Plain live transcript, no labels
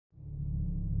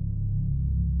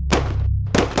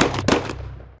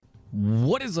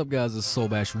What is up, guys? It's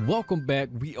Solbash. Welcome back.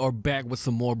 We are back with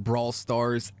some more Brawl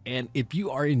Stars, and if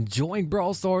you are enjoying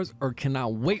Brawl Stars or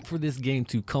cannot wait for this game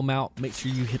to come out, make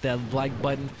sure you hit that like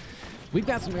button. We've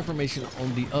got some information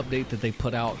on the update that they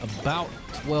put out about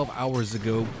 12 hours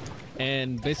ago,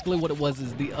 and basically what it was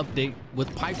is the update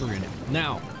with Piper in it.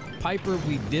 Now, Piper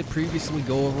we did previously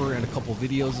go over in a couple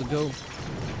videos ago,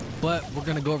 but we're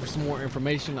going to go over some more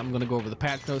information. I'm going to go over the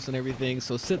patch notes and everything,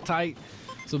 so sit tight.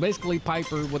 So basically,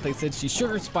 Piper, what they said, she's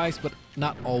sugar spice, but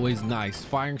not always nice.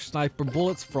 Firing sniper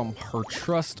bullets from her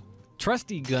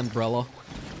trusty gunbrella.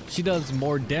 She does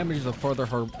more damage the further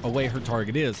away her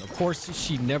target is. Of course,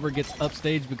 she never gets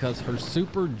upstage because her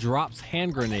super drops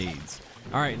hand grenades.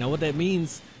 All right, now what that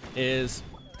means is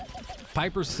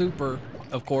Piper's super,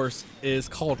 of course, is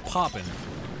called popping.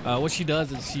 What she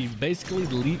does is she basically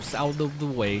leaps out of the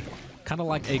way, kind of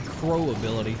like a crow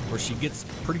ability, where she gets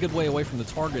pretty good way away from the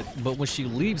target, but when she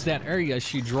leaves that area,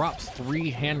 she drops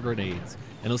 3 hand grenades,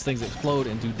 and those things explode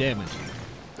and do damage.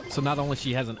 So not only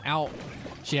she has an out,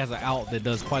 she has an out that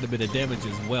does quite a bit of damage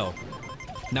as well.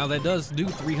 Now that does do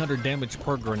 300 damage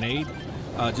per grenade,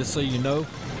 just so you know.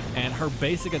 And her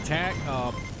basic attack,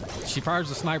 she fires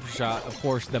a sniper shot. Of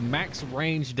course, the max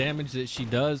range damage that she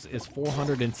does is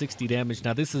 460 damage.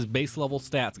 Now this is base level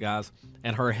stats, guys,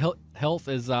 and her health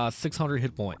is 600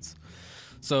 hit points.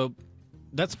 So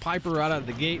that's Piper right out of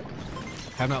the gate.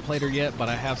 Have not played her yet, but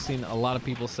I have seen a lot of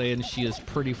people saying she is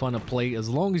pretty fun to play as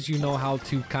long as you know how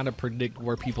to kind of predict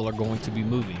where people are going to be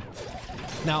moving.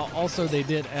 Now also they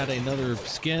did add another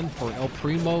skin for El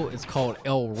Primo. It's called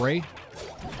El Rey.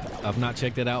 I've not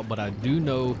checked it out, but I do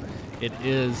know it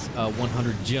is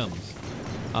 100 gems.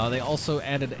 They also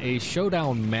added a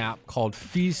showdown map called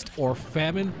Feast or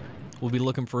Famine. We'll be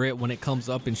looking for it when it comes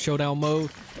up in showdown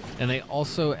mode. And they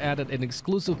also added an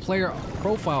exclusive player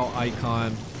profile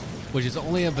icon, which is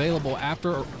only available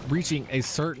after reaching a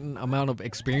certain amount of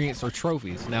experience or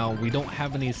trophies. Now, we don't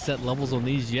have any set levels on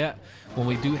these yet. When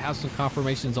we do have some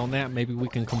confirmations on that, maybe we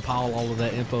can compile all of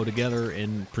that info together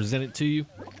and present it to you.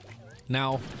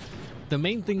 Now, the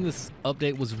main thing this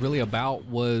update was really about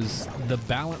was the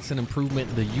balance and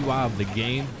improvement, the UI of the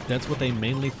game. That's what they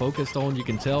mainly focused on, you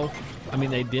can tell. I mean,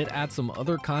 they did add some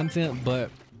other content, but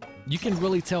you can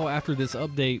really tell after this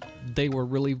update, they were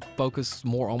really focused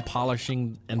more on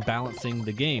polishing and balancing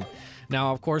the game.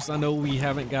 Now, of course, I know we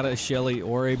haven't got a Shelly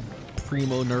or a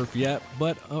Primo nerf yet,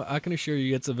 but I can assure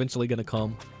you it's eventually going to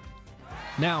come.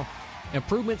 Now,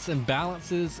 improvements and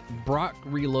balances, Brock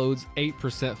reloads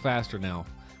 8% faster now.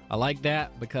 I like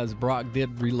that because Brock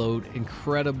did reload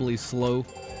incredibly slow,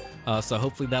 so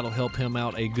hopefully that'll help him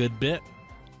out a good bit.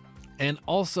 And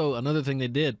also another thing they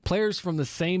did, players from the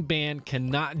same band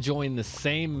cannot join the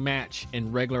same match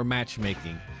in regular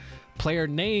matchmaking. Player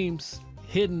names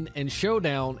hidden in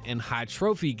showdown and high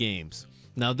trophy games.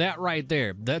 Now that right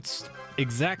there, that's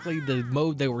exactly the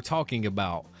mode they were talking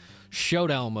about,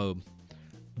 showdown mode.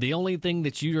 The only thing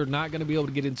that you're not going to be able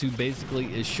to get into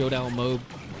basically is showdown mode.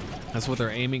 That's what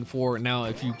they're aiming for. Now,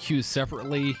 if you queue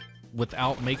separately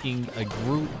without making a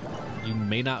group, you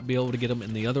may not be able to get them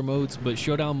in the other modes, but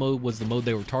showdown mode was the mode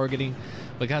they were targeting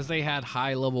because they had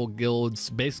high level guilds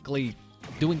basically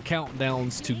doing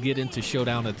countdowns to get into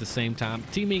showdown at the same time,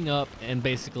 teaming up and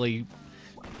basically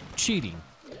cheating.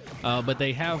 But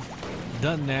they have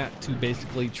done that to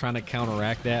basically trying to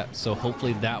counteract that, so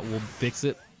hopefully that will fix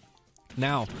it.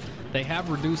 Now, they have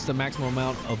reduced the maximum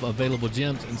amount of available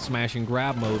gems in smash and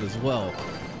grab mode as well.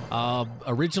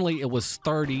 Originally it was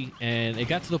 30, and it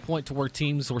got to the point to where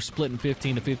teams were splitting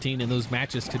 15 to 15, and those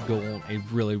matches could go on a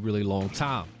really long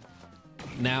time.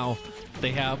 Now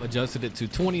they have adjusted it to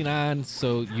 29,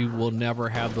 so you will never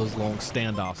have those long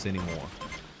standoffs anymore.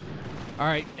 All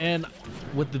right, and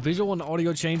with the visual and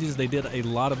audio changes, they did a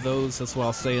lot of those. That's why I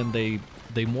was saying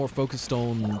they more focused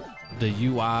on the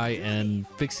UI and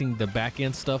fixing the back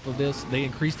end stuff of this. They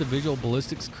increased the visual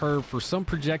ballistics curve for some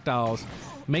projectiles,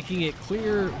 making it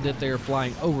clear that they're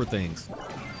flying over things.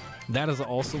 That is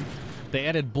awesome. They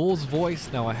added Bull's voice.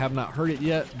 Now I have not heard it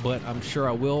yet, but I'm sure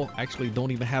I will. Actually,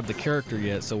 don't even have the character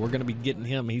yet, so we're going to be getting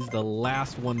him. He's the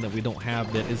last one that we don't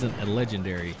have that isn't a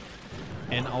legendary.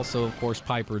 And also, of course,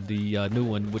 Piper, the new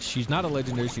one, which she's not a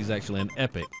legendary, she's actually an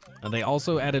epic. And they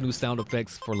also added new sound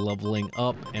effects for leveling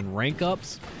up and rank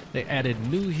ups. They added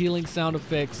new healing sound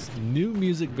effects, new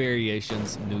music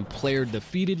variations, new player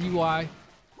defeated UI,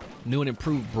 new and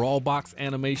improved brawl box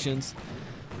animations.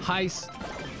 Heist,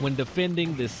 when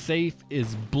defending, the safe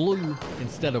is blue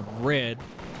instead of red,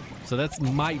 so that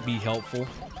might be helpful.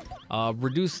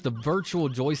 Reduce the virtual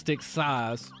joystick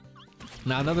size.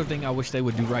 Now, another thing I wish they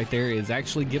would do right there is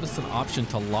actually give us an option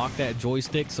to lock that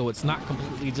joystick so it's not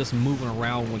completely just moving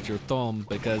around with your thumb,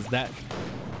 because that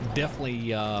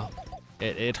definitely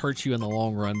it hurts you in the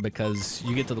long run, because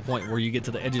you get to the point where you get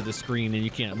to the edge of the screen and you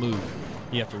can't move.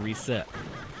 You have to reset.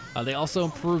 They also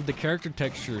improved the character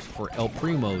textures for El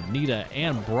Primo, Nita,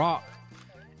 and Brock.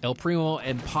 El Primo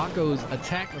and Paco's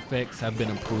attack effects have been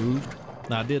improved.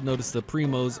 Now, I did notice the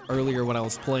Primos earlier when I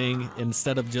was playing.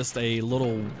 Instead of just a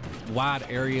little wide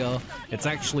area, it's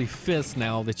actually fists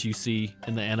now that you see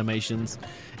in the animations.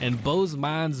 And Bo's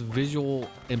Mind's visual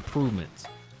improvements.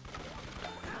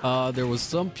 There was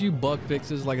some few bug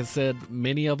fixes. Like I said,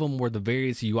 many of them were the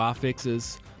various UI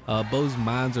fixes. Bo's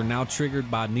Minds are now triggered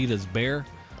by Nita's bear.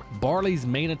 Barley's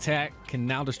main attack can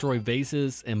now destroy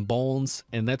vases and bones,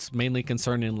 and that's mainly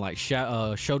concerning like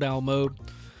showdown mode.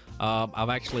 I've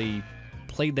actually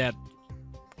played that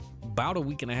about a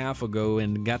week and a half ago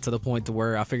and got to the point to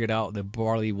where I figured out that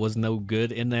Barley was no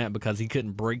good in that, because he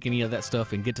couldn't break any of that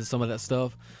stuff and get to some of that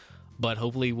stuff. But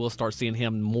hopefully we'll start seeing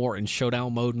him more in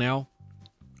showdown mode now.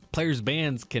 Players'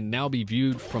 bans can now be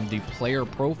viewed from the player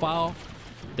profile.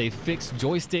 They fixed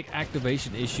joystick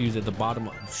activation issues at the bottom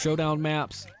of showdown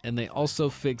maps, and they also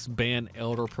fixed ban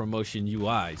elder promotion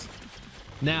UIs.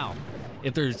 Now,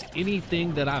 if there's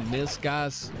anything that I missed,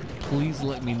 guys, please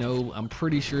let me know. I'm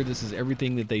pretty sure this is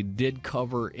everything that they did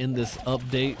cover in this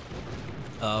update.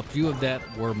 A few of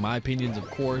that were my opinions, of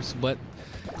course, but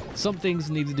some things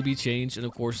needed to be changed, and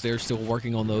of course they're still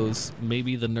working on those.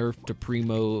 Maybe the nerf to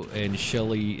Primo and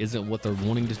Shelly isn't what they're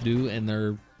wanting to do, and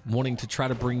they're wanting to try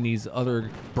to bring these other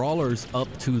brawlers up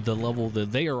to the level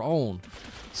that they are on.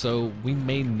 So we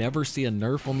may never see a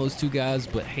nerf on those two guys,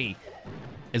 but hey,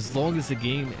 as long as the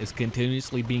game is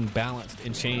continuously being balanced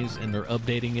and changed and they're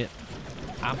updating it,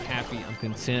 I'm happy, I'm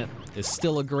content. It's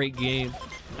still a great game,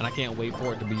 and I can't wait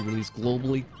for it to be released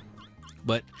globally.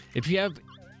 But if you have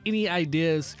any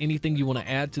ideas, anything you want to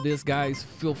add to this, guys,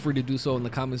 feel free to do so in the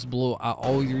comments below. I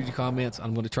always read your comments.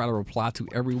 I'm going to try to reply to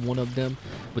every one of them.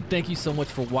 But thank you so much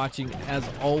for watching. As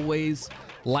always,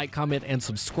 like, comment, and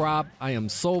subscribe. I am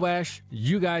Solbash.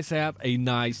 You guys have a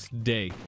nice day.